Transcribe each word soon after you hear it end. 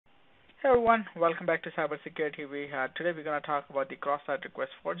Hey everyone, welcome back to Cybersecurity. Today we're going to talk about the cross-site request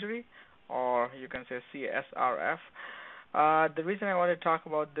forgery, or you can say CSRF. The reason I want to talk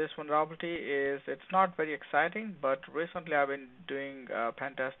about this vulnerability is it's not very exciting, but recently I've been doing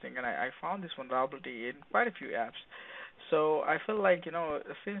pen testing and I found this vulnerability in quite a few apps. So I feel like,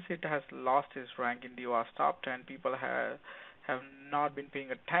 since it has lost its rank in the OWASP top 10, people have not been paying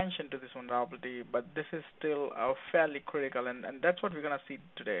attention to this vulnerability, but this is still fairly critical, and that's what we're gonna see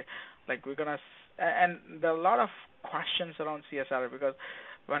today. Like and there are a lot of questions around CSRF because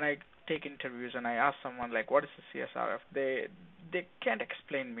when I take interviews and I ask someone like, what is the CSRF, they can't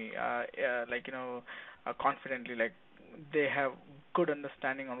explain me, confidently, like they have good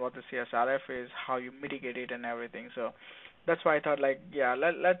understanding on what the CSRF is, how you mitigate it, and everything. So that's why I thought like, yeah,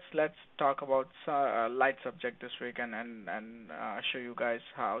 let's talk about light subject this week and show you guys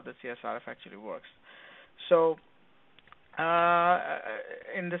how the CSRF actually works. So uh,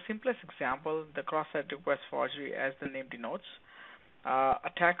 in the simplest example, the cross-site request forgery, as the name denotes,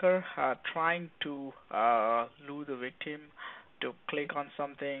 attacker trying to lure the victim to click on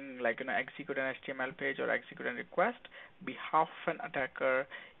something like execute an HTML page or execute a request behalf of an attacker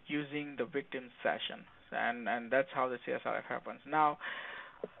using the victim's session, and that's how the CSRF happens. Now,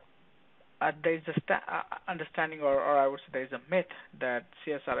 there is a understanding, or I would say there is a myth that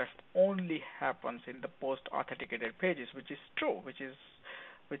CSRF only happens in the post-authenticated pages, which is true, which is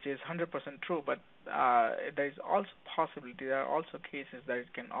 100% true. But there is also possibility. There are also cases that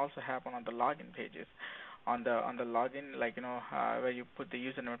it can also happen on the login pages, on the login, like where you put the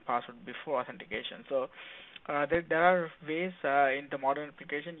username and password before authentication. So there are ways in the modern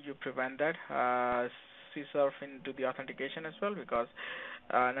application you prevent that. CSRF into the authentication as well, because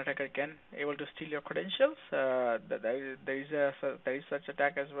an attacker can able to steal your credentials. There is such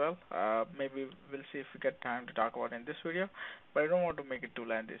attack as well. Maybe we'll see if we get time to talk about it in this video, but I don't want to make it too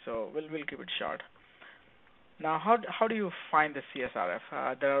lengthy, so we'll keep it short. Now, how do you find the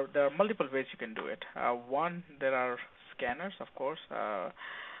CSRF? There are multiple ways you can do it. One, there are scanners, of course.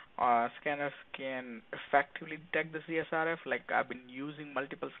 Scanners can effectively detect the CSRF. Like I've been using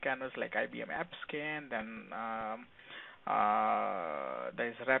multiple scanners, like IBM AppScan, then there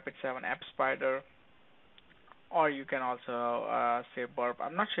is Rapid7 App Spider, or you can also say Burp.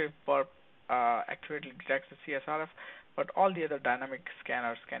 I'm not sure if Burp accurately detects the CSRF, but all the other dynamic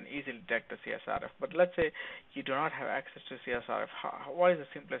scanners can easily detect the CSRF. But let's say you do not have access to CSRF. What is the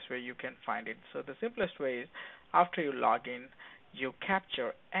simplest way you can find it? So the simplest way is, after you log in, you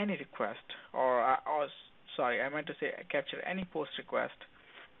capture any request, or sorry, I meant to say capture any post request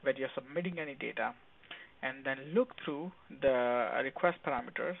where you're submitting any data, and then look through the request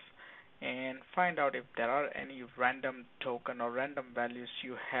parameters and find out if there are any random token or random values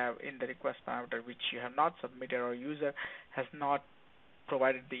you have in the request parameter which you have not submitted or user has not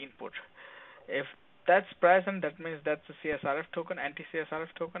provided the input. If that's present, that means that's a CSRF token, anti-CSRF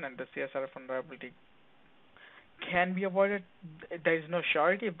token, and the CSRF vulnerability can be avoided. There is no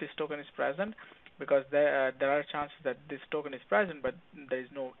surety if this token is present, because there are chances that this token is present, but there is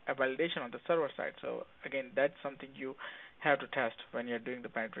no validation on the server side. So again, that's something you have to test when you're doing the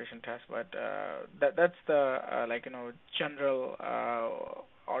penetration test. But that's the general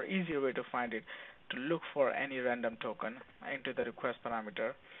or easier way to find it, to look for any random token into the request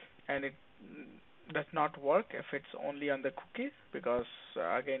parameter, and it does not work if it's only on the cookies, because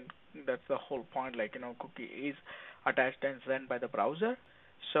again, that's the whole point. Cookie is attached and sent by the browser.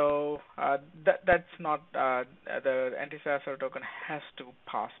 So that's not the anti-CSRF token has to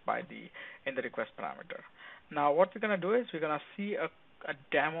pass by the in the request parameter. Now what we're gonna do is we're gonna see a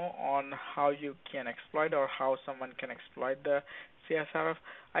demo on how you can exploit, or how someone can exploit the CSRF.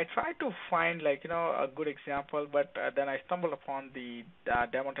 I tried to find a good example, but then I stumbled upon the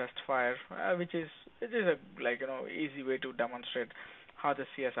demo test fire, which is a easy way to demonstrate how the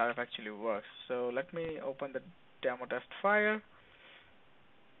CSRF actually works. So let me open the demo test fire.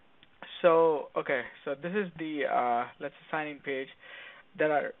 So okay, so this is the let's say sign in page.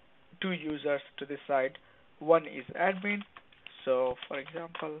 There are two users to this site. One is admin. So for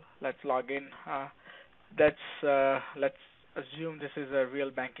example, let's log in. Let's assume this is a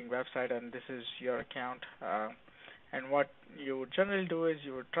real banking website and this is your account. And what you would generally do is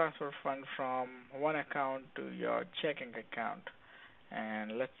you would transfer fund from one account to your checking account.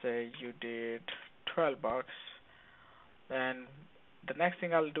 And let's say you did $12. Then the next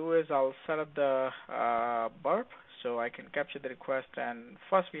thing I'll do is I'll set up the burp so I can capture the request. And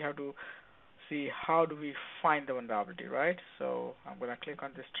first we have to see how do we find the vulnerability, right? So I'm gonna click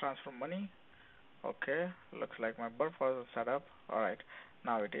on this transfer money. Okay, looks like my burp was set up. All right,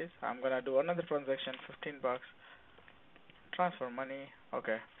 now it is. I'm gonna do another transaction, $15. transfer money.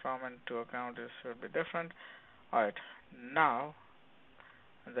 Okay, from and to account is should be different. All right, now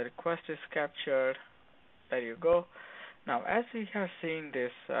the request is captured. There you go. Now, as we have seen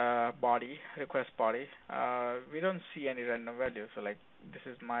this body, request body, we don't see any random value. So like this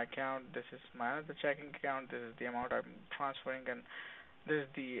is my account, this is my other checking account, this is the amount I'm transferring, and this is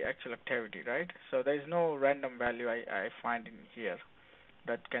the actual activity, right? So there is no random value I find in here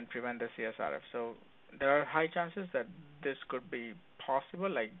that can prevent the CSRF. So there are high chances that this could be possible.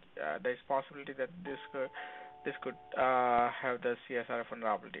 Like there is possibility that this could have the CSRF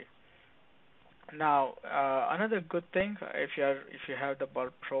vulnerability. Now, another good thing, if you have the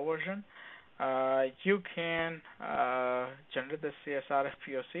bulk pro version, you can generate the CSRF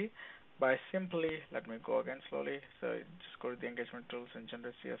POC by simply, let me go again slowly. So just go to the engagement tools and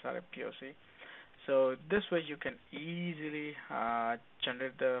generate CSRF POC. So this way you can easily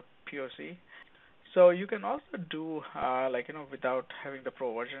generate the POC. So you can also do like without having the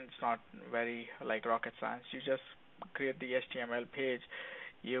pro version. It's not very like rocket science. You just create the HTML page,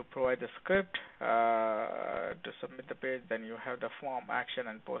 you provide the script to submit the page, then you have the form, action,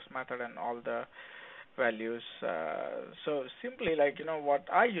 and post method, and all the values. So simply, like what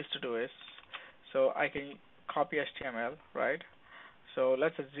I used to do is, so I can copy HTML, right? So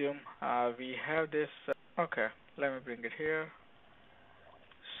let's assume we have this. Okay, let me bring it here.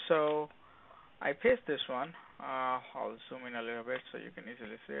 So I paste this one. I'll zoom in a little bit so you can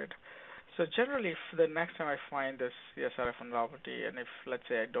easily see it. So generally, if the next time I find this CSRF vulnerability, and if let's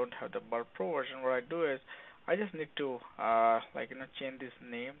say I don't have the Burp Pro version, what I do is I just need to change these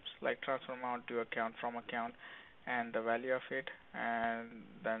names like transfer amount to account, from account, and the value of it, and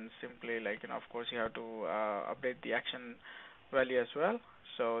then simply of course you have to update the action value as well.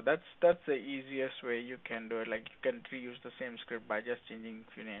 So that's the easiest way you can do it. Like you can reuse the same script by just changing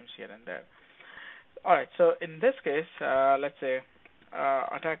few names here and there. All right. So in this case, let's say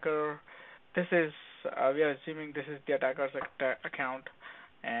attacker. This is we are assuming this is the attacker's account,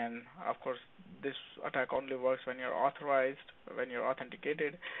 and of course this attack only works when you're authorized, when you're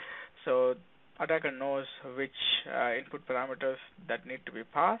authenticated. So attacker knows which input parameters that need to be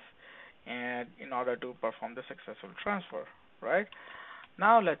passed, and in order to perform the successful transfer, right?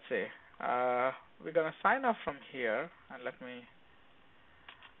 Now let's say we're gonna sign off from here, and let me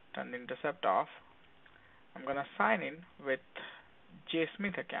turn the intercept off. I'm gonna sign in with J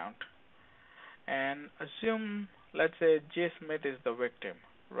Smith account and assume, let's say J Smith is the victim,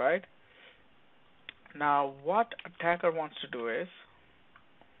 right? Now what attacker wants to do is,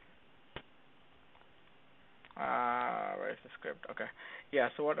 where is the script? Okay, yeah.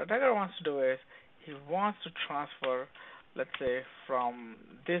 So what attacker wants to do is he wants to transfer, let's say, from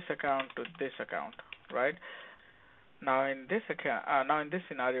this account to this account, right? Now in this account, now in this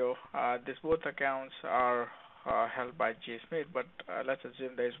scenario, these both accounts are held by J Smith, but let's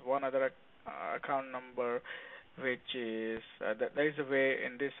assume there is one other account number, which is there is a way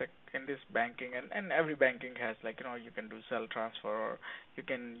in this banking, and every banking has you can do cell transfer, or you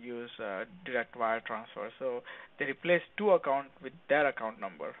can use direct wire transfer. So they replace two account with their account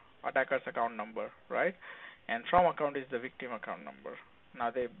number, attacker's account number, right? And from account is the victim account number. Now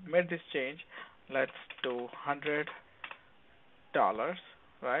they made this change. Let's do $100,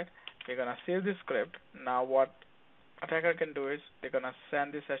 right? We're gonna save this script. Now what attacker can do is they're gonna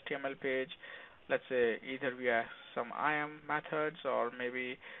send this HTML page, let's say either via some IAM methods, or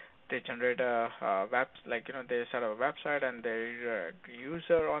maybe they generate a web, they set up a website and their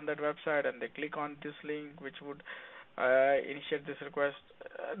user on that website, and they click on this link, which would initiate this request.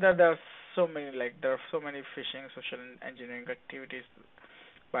 There are so many phishing, social engineering activities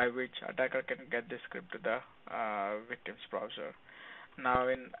by which attacker can get this script to the victim's browser. Now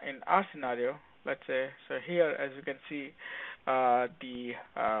in our scenario, let's say, so here as you can see, the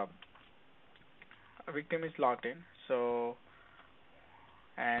victim is logged in, so,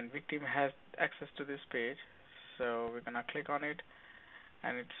 and victim has access to this page, so we're gonna click on it,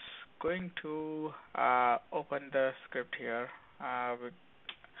 and it's going to open the script here.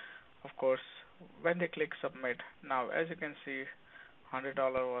 Of course, when they click submit, now as you can see, $100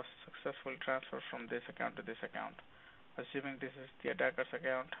 was successfully transferred from this account to this account. Assuming this is the attacker's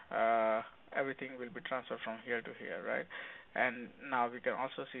account, everything will be transferred from here to here, right? And now we can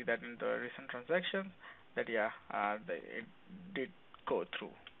also see that in the recent transactions that it did go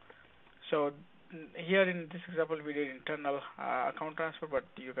through. So here in this example we did internal account transfer, but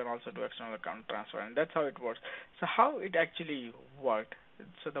you can also do external account transfer, and that's how it works. So how it actually worked?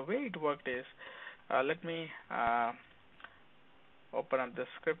 So the way it worked is, let me open up the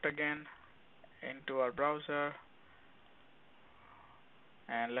script again into our browser,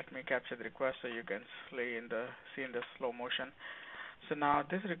 and let me capture the request so you can see in the slow motion. So now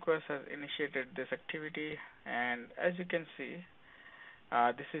this request has initiated this activity, and as you can see,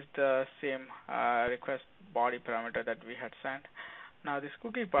 this is the same request body parameter that we had sent. Now this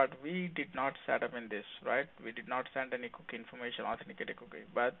cookie part we did not set up in this, right? We did not send any cookie information, authenticated cookie.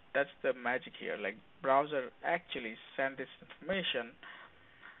 But that's the magic here. Like browser actually send this information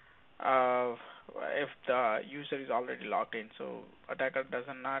uh, if the user is already logged in. So attacker does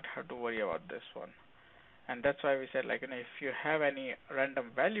not have to worry about this one. And that's why we said, like, if you have any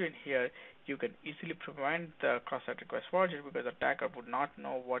random value in here, you can easily prevent the cross-site request forgery, because attacker would not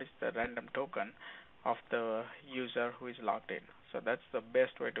know what is the random token of the user who is logged in. So that's the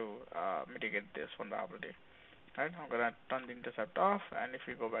best way to mitigate this vulnerability. Right? I'm gonna turn the intercept off, and if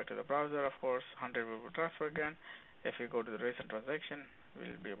we go back to the browser, of course, 100 will be transfer again. If we go to the recent transaction,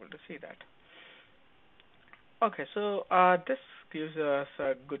 we'll be able to see that. Okay, so this gives us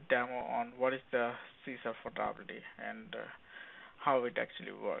a good demo on what is the CSRF vulnerability and how it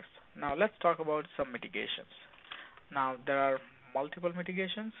actually works. Now let's talk about some mitigations. Now there are multiple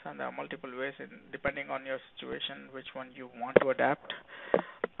mitigations, and there are multiple ways depending on your situation which one you want to adapt.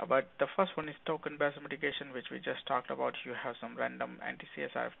 But the first one is token-based mitigation, which we just talked about. You have some random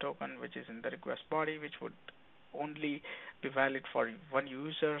anti-CSRF token which is in the request body, which would only be valid for one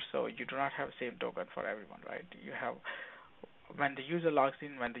user, so you do not have the same token for everyone, right? You have when the user logs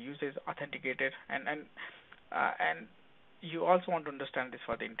in, when the user is authenticated, and you also want to understand this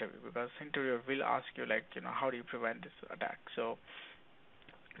for the interview, because interviewer will ask you, like, how do you prevent this attack? So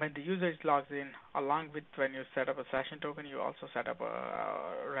when the user is logged in, along with when you set up a session token, you also set up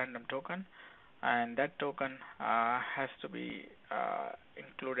a random token, and that token has to be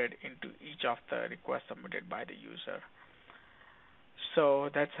included into each of the requests submitted by the user. So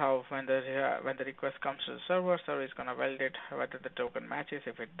that's how when the request comes to the server is going to validate whether the token matches.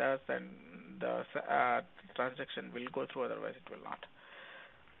 If it does, then the transaction will go through. Otherwise, it will not.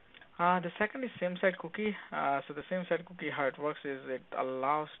 The second is same-site cookie. So the same-site cookie, how it works is it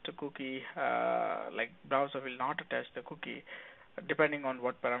allows the cookie, like browser will not attach the cookie depending on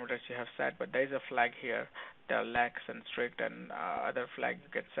what parameters you have set, but there is a flag here, the lax and strict and other flag you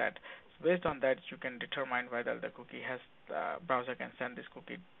can set. So based on that, you can determine whether the cookie has browser can send this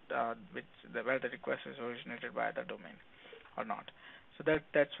cookie where the request is originated by the domain or not. So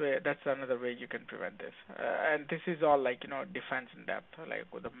that's another way you can prevent this. And this is all like defense in depth. Like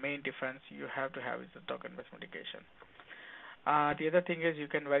the main defense you have to have is the token-based mitigation. The other thing is you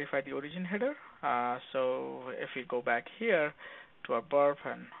can verify the origin header. So if we go back here to our burp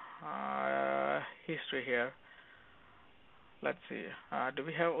and history here, let's see. Do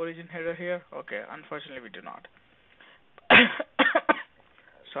we have origin header here? Okay, unfortunately we do not.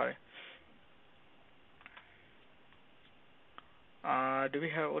 Sorry. Do we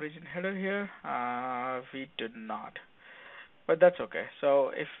have origin header here? We do not. But that's okay.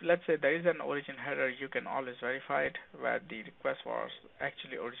 So if, let's say, there is an origin header, you can always verify it where the request was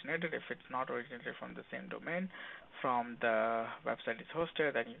actually originated. If it's not originated from the same domain from the website is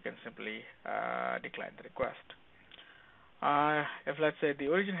hosted, then you can simply decline the request. If, let's say, the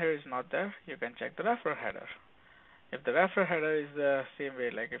origin header is not there, you can check the referer header. If the referer header is the same way,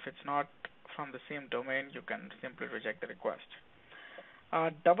 like if it's not from the same domain, you can simply reject the request.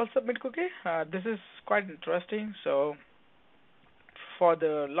 Double submit cookie. This is quite interesting. So for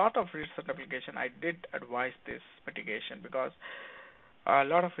the lot of recent application, I did advise this mitigation because a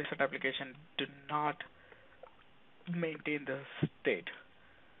lot of recent application do not maintain the state.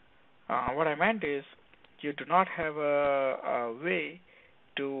 What I meant is you do not have a way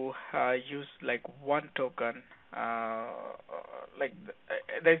to use like one token.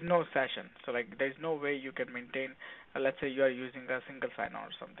 There's no session, so like there's no way you can maintain. Let's say you are using a single sign-on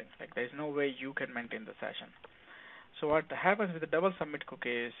or something. Like there's no way you can maintain the session. So what happens with the double submit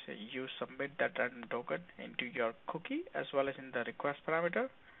cookie is you submit that random token into your cookie as well as in the request parameter.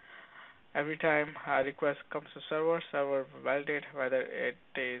 Every time a request comes to server will validate whether it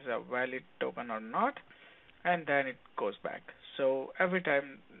is a valid token or not, and then it goes back. So every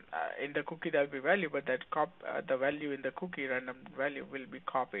time in the cookie there will be value, but that the value in the cookie random value will be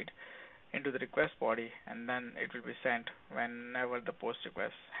copied into the request body, and then it will be sent whenever the post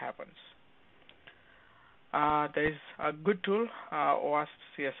request happens. There is a good tool, OWASP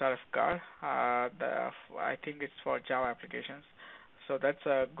CSRF guard. I think it's for Java applications. So that's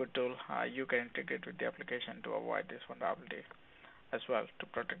a good tool. You can integrate with the application to avoid this vulnerability as well, to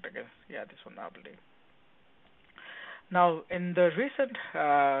protect against this vulnerability. Now, in the recent,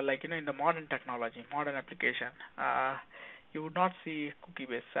 in the modern technology, modern application, you would not see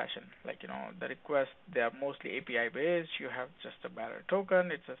cookie-based session. Like, the requests, they are mostly API-based. You have just a bearer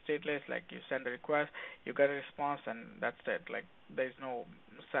token. It's a stateless. Like, you send a request, you get a response, and that's it. Like, there's no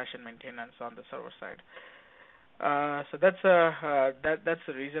session maintenance on the server side. So that's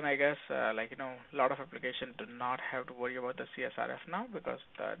the reason, I guess. A lot of applications do not have to worry about the CSRF now because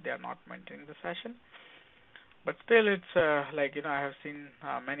they are not maintaining the session. But still, it's I have seen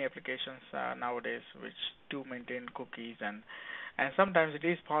many applications nowadays which do maintain cookies, and sometimes it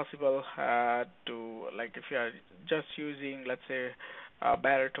is possible to, like, if you are just using, let's say, a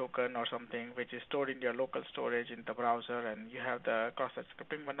bearer token or something which is stored in your local storage in the browser, and you have the cross-site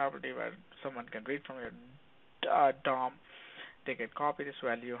scripting vulnerability where someone can read from your DOM, they can copy this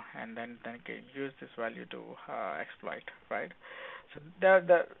value and then can use this value to exploit, right? So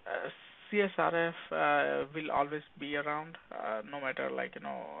the CSRF will always be around, no matter,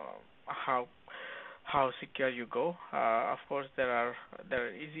 how secure you go. Of course, there are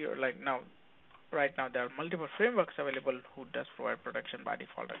easier, like, now right now there are multiple frameworks available who does provide protection by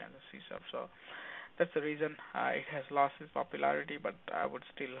default against the CSRF. So that's the reason it has lost its popularity, but I would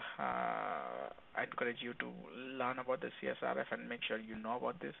still encourage you to learn about the CSRF and make sure you know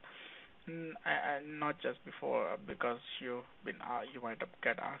about this. Not just before, because you might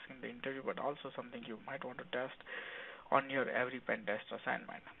get asked in the interview, but also something you might want to test on your every pen test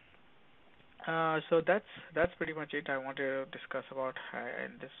assignment. So that's pretty much it I wanted to discuss about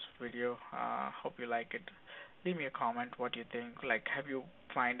in this video. Hope you like it. Leave me a comment what you think. Like, have you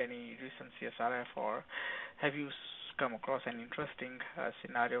find any recent CSRF, or have you come across an interesting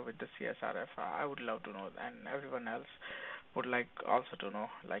scenario with the CSRF? I would love to know, and everyone else would like also to know.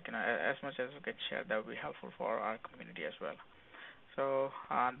 Like, as much as we can share, that would be helpful for our community as well. So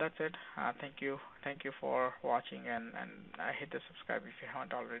that's it. Thank you for watching, and hit the subscribe if you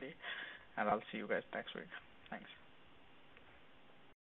haven't already, and I'll see you guys next week. Thanks.